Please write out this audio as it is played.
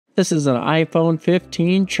This is an iPhone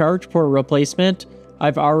 15 charge port replacement.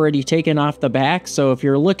 I've already taken off the back, so if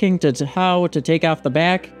you're looking to how to take off the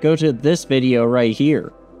back, go to this video right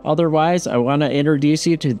here. Otherwise, I want to introduce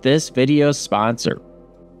you to this video's sponsor.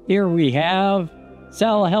 Here we have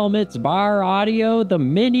Cell Helmet's Bar Audio, the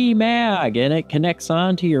Mini Mag, and it connects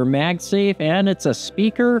onto your MagSafe, and it's a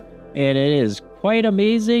speaker, and it is quite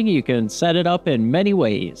amazing. You can set it up in many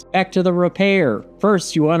ways. Back to the repair.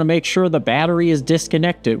 First, you want to make sure the battery is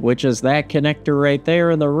disconnected, which is that connector right there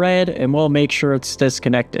in the red, and we'll make sure it's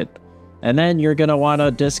disconnected. And then you're going to want to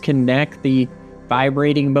disconnect the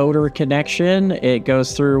vibrating motor connection. It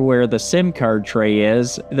goes through where the SIM card tray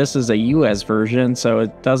is. This is a US version, so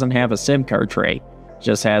it doesn't have a SIM card tray. It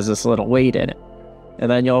just has this little weight in it. And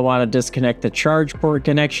then you'll want to disconnect the charge port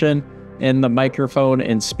connection and the microphone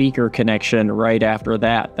and speaker connection right after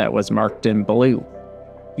that. That was marked in blue.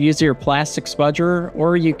 Use your plastic spudger,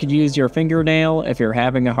 or you could use your fingernail if you're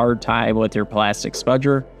having a hard time with your plastic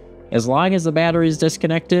spudger. As long as the battery is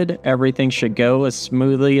disconnected, everything should go as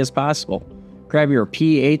smoothly as possible. Grab your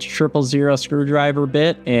PH000 screwdriver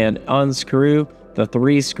bit and unscrew the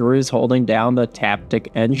 3 screws holding down the Taptic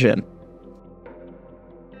Engine.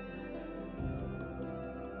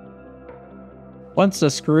 Once the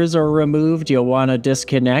screws are removed, you'll want to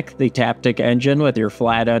disconnect the Taptic Engine with your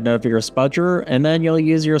flat end of your spudger, and then you'll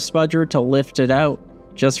use your spudger to lift it out,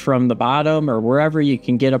 just from the bottom or wherever you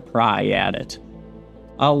can get a pry at it.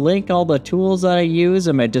 I'll link all the tools that I use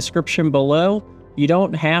in my description below. You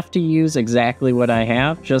don't have to use exactly what I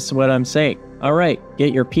have, just what I'm saying. Alright,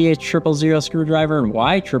 get your PH000 screwdriver and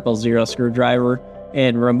Y000 screwdriver,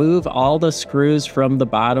 and remove all the screws from the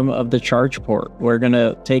bottom of the charge port. We're going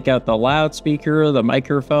to take out the loudspeaker, the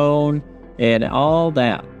microphone, and all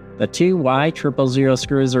that. The 2 Y000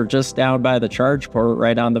 screws are just down by the charge port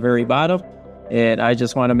right on the very bottom. And I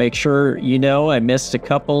just want to make sure you know I missed a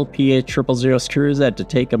couple PH000 screws. I had to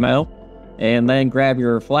take them out. And then grab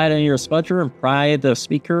your flat end of your spudger and pry the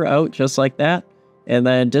speaker out just like that. And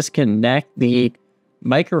then disconnect the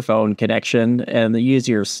microphone connection and use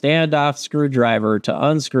your standoff screwdriver to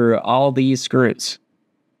unscrew all these screws.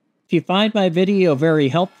 If you find my video very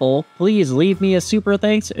helpful, please leave me a super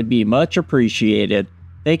thanks. It'd be much appreciated.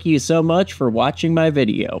 Thank you so much for watching my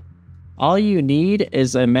video. All you need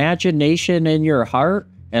is imagination in your heart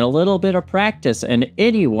and a little bit of practice, and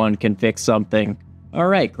anyone can fix something.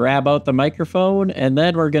 Alright, grab out the microphone, and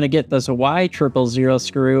then we're going to get this Y000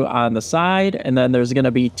 screw on the side, and then there's going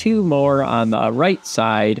to be 2 more on the right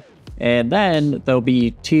side, and then there'll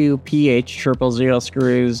be 2 PH000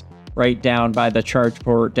 screws right down by the charge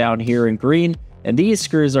port down here in green. And these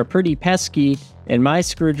screws are pretty pesky, and my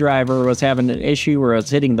screwdriver was having an issue where it was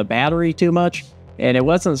hitting the battery too much, and it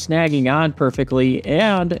wasn't snagging on perfectly,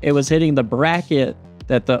 and it was hitting the bracket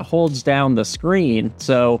that holds down the screen,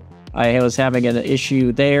 so I was having an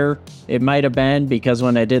issue there. It might have been because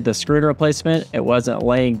when I did the screen replacement, it wasn't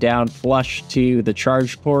laying down flush to the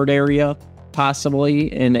charge port area,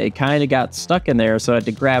 possibly, and it kind of got stuck in there, so I had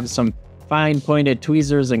to grab some fine pointed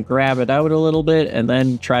tweezers and grab it out a little bit, and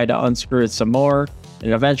then try to unscrew it some more,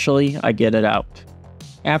 and eventually I get it out.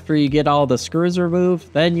 After you get all the screws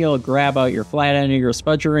removed, then you'll grab out your flat end of your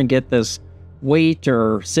spudger and get this weight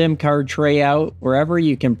or SIM card tray out wherever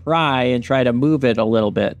you can pry and try to move it a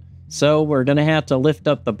little bit. So we're going to have to lift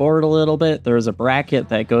up the board a little bit. There's a bracket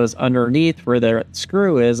that goes underneath where the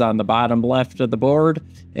screw is on the bottom left of the board,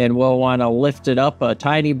 and we'll want to lift it up a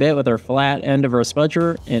tiny bit with our flat end of our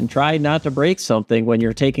spudger and try not to break something when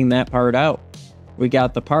you're taking that part out. We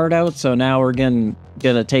got the part out, so now we're going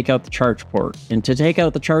to take out the charge port. And to take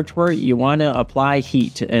out the charge port, you want to apply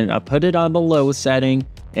heat, and put it on the low setting,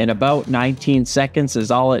 and about 19 seconds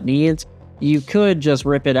is all it needs. You could just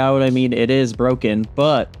rip it out. I mean, it is broken,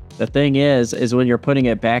 but the thing is when you're putting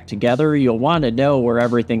it back together, you'll want to know where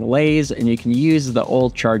everything lays, and you can use the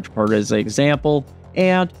old charge port as an example.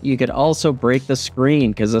 And you could also break the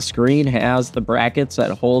screen, because the screen has the brackets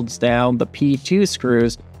that holds down the P2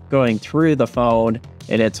 screws going through the phone,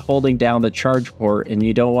 and it's holding down the charge port, and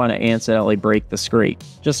you don't want to accidentally break the screen.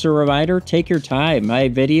 Just a reminder, take your time. My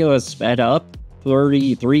video is sped up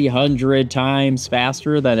 3,300 times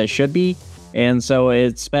faster than it should be. And so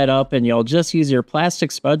it's sped up, and you'll just use your plastic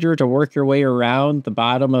spudger to work your way around the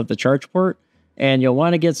bottom of the charge port. And you'll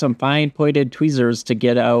want to get some fine pointed tweezers to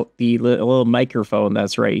get out the little microphone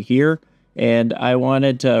that's right here. And I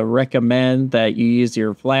wanted to recommend that you use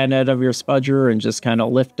your flat end of your spudger and just kind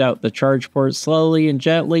of lift out the charge port slowly and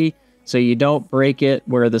gently so you don't break it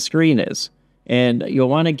where the screen is. And you'll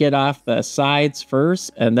want to get off the sides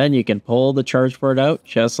first, and then you can pull the charge port out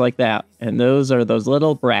just like that. And those are those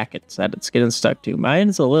little brackets that it's getting stuck to.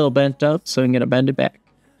 Mine's a little bent up, so I'm going to bend it back.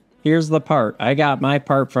 Here's the part. I got my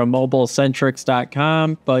part from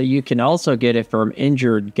mobilecentrics.com, but you can also get it from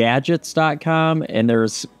injuredgadgets.com, and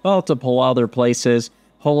there's multiple other places.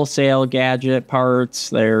 Wholesale gadget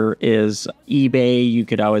parts. There is eBay. You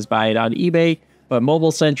could always buy it on eBay, but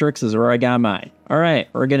Mobile Centrics is where I got mine. All right,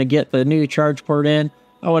 we're going to get the new charge port in.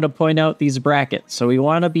 I want to point out these brackets. So we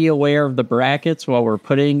want to be aware of the brackets while we're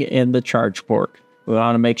putting in the charge port. We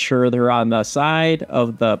want to make sure they're on the side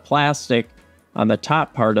of the plastic, on the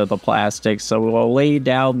top part of the plastic. So we'll lay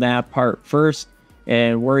down that part first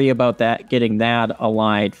and worry about that, getting that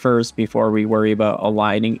aligned first before we worry about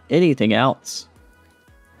aligning anything else.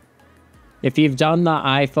 If you've done the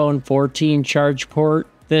iPhone 14 charge port,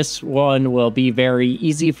 this one will be very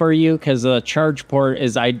easy for you because the charge port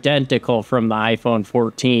is identical from the iPhone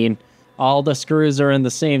 14. All the screws are in the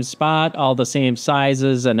same spot, all the same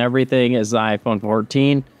sizes, and everything is the iPhone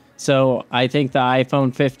 14. So I think the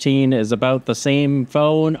iPhone 15 is about the same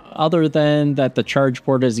phone, other than that the charge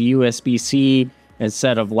port is USB-C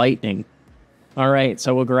instead of Lightning. All right,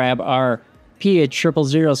 so we'll grab our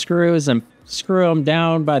PH000 screws and screw them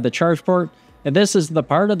down by the charge port. And this is the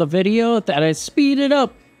part of the video that I speeded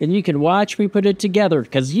up, and you can watch me put it together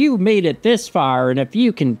because you made it this far, and if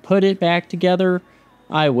you can put it back together,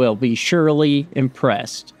 I will be surely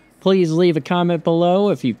impressed. Please leave a comment below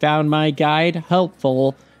if you found my guide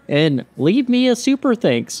helpful, and leave me a super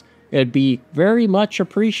thanks. It'd be very much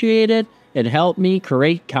appreciated and help me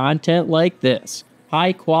create content like this.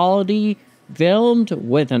 High quality, filmed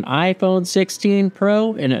with an iPhone 16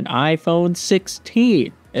 Pro and an iPhone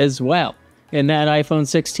 16 as well. And that iPhone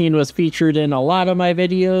 16 was featured in a lot of my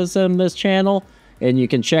videos on this channel, and you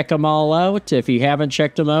can check them all out if you haven't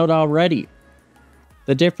checked them out already.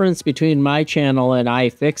 The difference between my channel and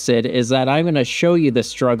iFixit is that I'm going to show you the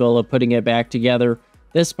struggle of putting it back together.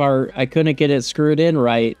 This part, I couldn't get it screwed in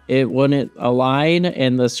right. It wouldn't align,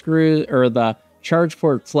 and the screw or the charge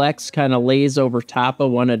port flex kind of lays over top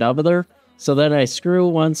of one another. So then I screw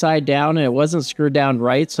one side down and it wasn't screwed down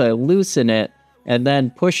right, so I loosen it and then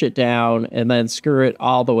push it down and then screw it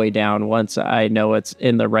all the way down once I know it's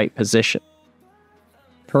in the right position.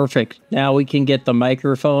 Perfect. Now we can get the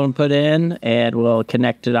microphone put in and we'll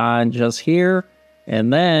connect it on just here.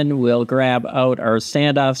 And then we'll grab out our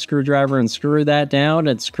standoff screwdriver and screw that down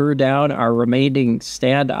and screw down our remaining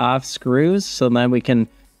standoff screws. So then we can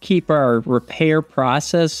keep our repair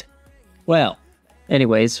process. Well,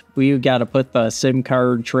 anyways, we've got to put the SIM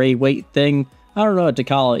card tray weight thing, I don't know what to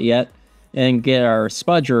call it yet, and get our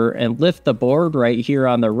spudger and lift the board right here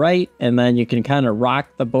on the right. And then you can kind of rock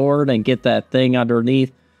the board and get that thing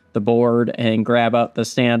underneath the board and grab out the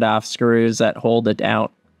standoff screws that hold it down.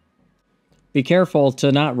 Be careful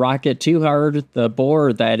to not rock it too hard, the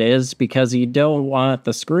board that is, because you don't want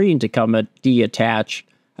the screen to come detached.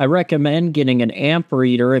 I recommend getting an amp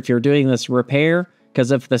reader if you're doing this repair,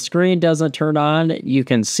 because if the screen doesn't turn on, you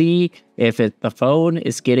can see if the phone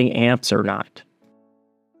is getting amps or not.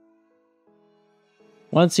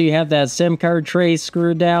 Once you have that SIM card tray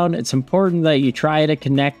screwed down, it's important that you try to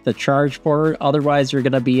connect the charge port. Otherwise, you're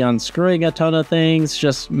going to be unscrewing a ton of things,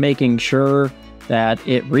 just making sure that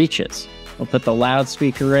it reaches. We'll put the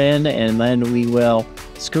loudspeaker in, and then we will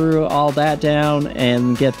screw all that down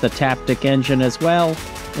and get the Taptic Engine as well.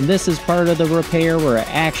 And this is part of the repair where I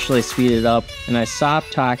actually speed it up and I stop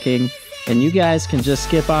talking, and you guys can just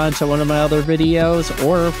skip on to one of my other videos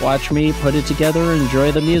or watch me put it together and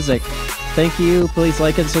enjoy the music. Thank you. Please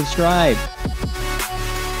like and subscribe.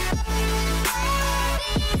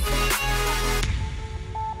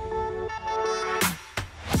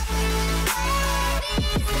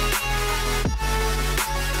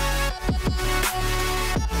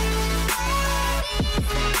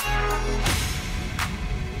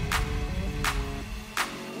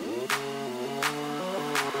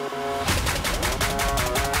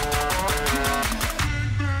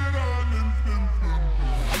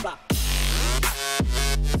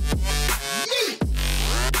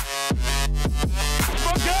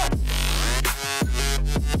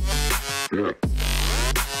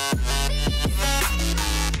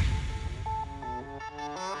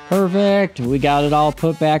 Perfect. We got it all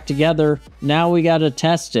put back together. Now we got to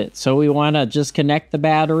test it. So we want to just connect the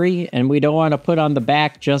battery, and we don't want to put on the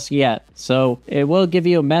back just yet. So it will give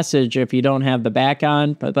you a message if you don't have the back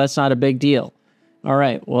on, but that's not a big deal. All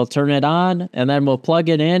right, we'll turn it on, and then we'll plug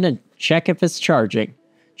it in and check if it's charging.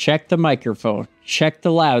 Check the microphone. Check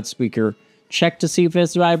the loudspeaker. Check to see if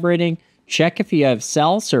it's vibrating. Check if you have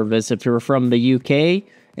cell service if you're from the UK,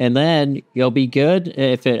 and then you'll be good.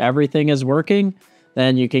 If everything is working,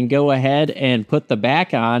 then you can go ahead and put the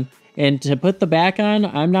back on. And to put the back on,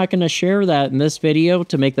 I'm not going to share that in this video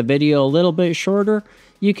to make the video a little bit shorter.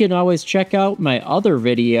 You can always check out my other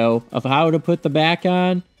video of how to put the back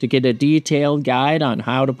on to get a detailed guide on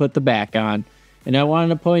how to put the back on. And I wanted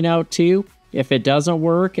to point out too, if it doesn't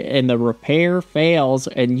work and the repair fails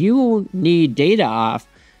and you need data off,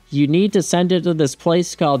 you need to send it to this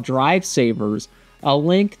place called Drive Savers. I'll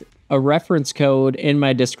link a reference code in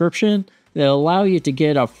my description that'll allow you to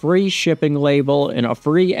get a free shipping label and a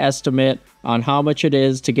free estimate on how much it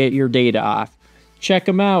is to get your data off. Check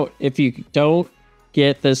them out if you don't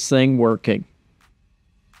get this thing working.